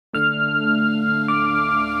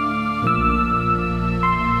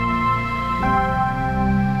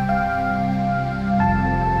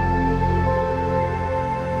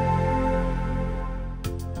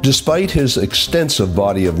Despite his extensive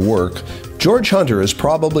body of work, George Hunter is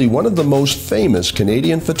probably one of the most famous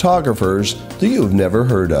Canadian photographers that you've never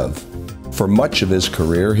heard of. For much of his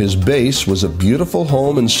career, his base was a beautiful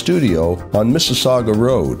home and studio on Mississauga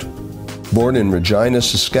Road. Born in Regina,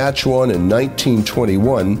 Saskatchewan in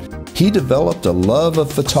 1921, he developed a love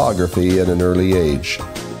of photography at an early age.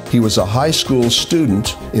 He was a high school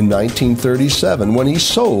student in 1937 when he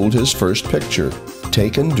sold his first picture,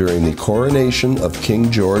 taken during the coronation of King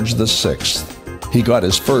George VI. He got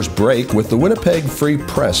his first break with the Winnipeg Free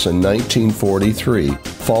Press in 1943,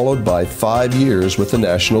 followed by 5 years with the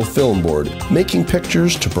National Film Board, making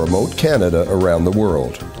pictures to promote Canada around the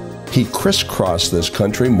world. He crisscrossed this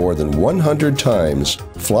country more than 100 times,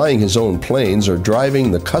 flying his own planes or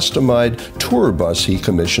driving the customized tour bus he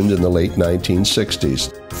commissioned in the late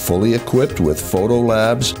 1960s, fully equipped with photo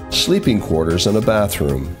labs, sleeping quarters, and a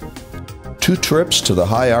bathroom. 2 trips to the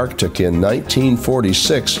high Arctic in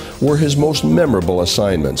 1946 were his most memorable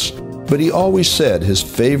assignments, but he always said his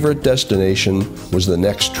favorite destination was the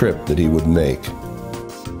next trip that he would make.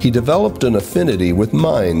 He developed an affinity with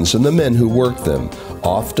mines and the men who worked them,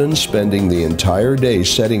 often spending the entire day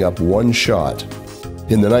setting up one shot.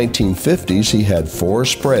 In the 1950s, he had 4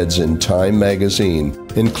 spreads in Time magazine,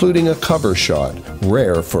 including a cover shot,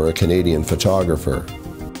 rare for a Canadian photographer.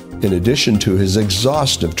 In addition to his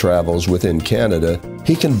exhaustive travels within Canada,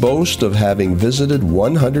 he can boast of having visited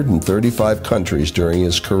 135 countries during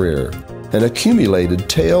his career and accumulated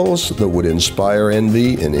tales that would inspire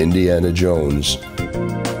envy in Indiana Jones.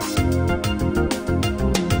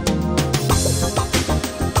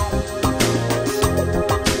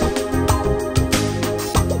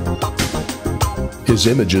 His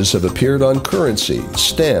images have appeared on currency,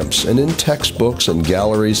 stamps, and in textbooks and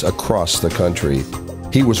galleries across the country.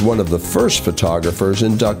 He was one of the first photographers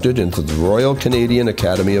inducted into the Royal Canadian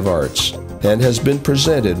Academy of Arts and has been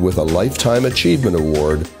presented with a Lifetime Achievement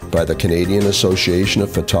Award by the Canadian Association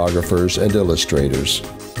of Photographers and Illustrators.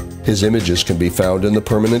 His images can be found in the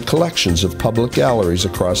permanent collections of public galleries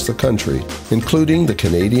across the country, including the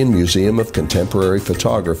Canadian Museum of Contemporary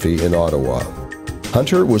Photography in Ottawa.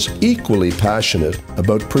 Hunter was equally passionate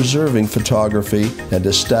about preserving photography and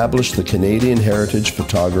established the Canadian Heritage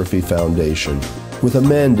Photography Foundation with a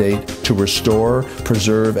mandate to restore,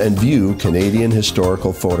 preserve, and view Canadian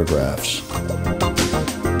historical photographs.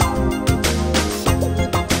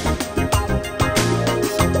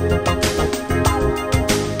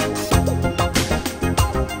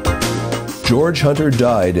 George Hunter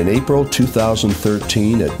died in April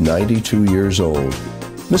 2013 at 92 years old.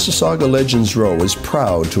 Mississauga Legends Row is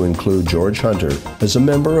proud to include George Hunter as a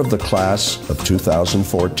member of the class of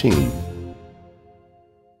 2014.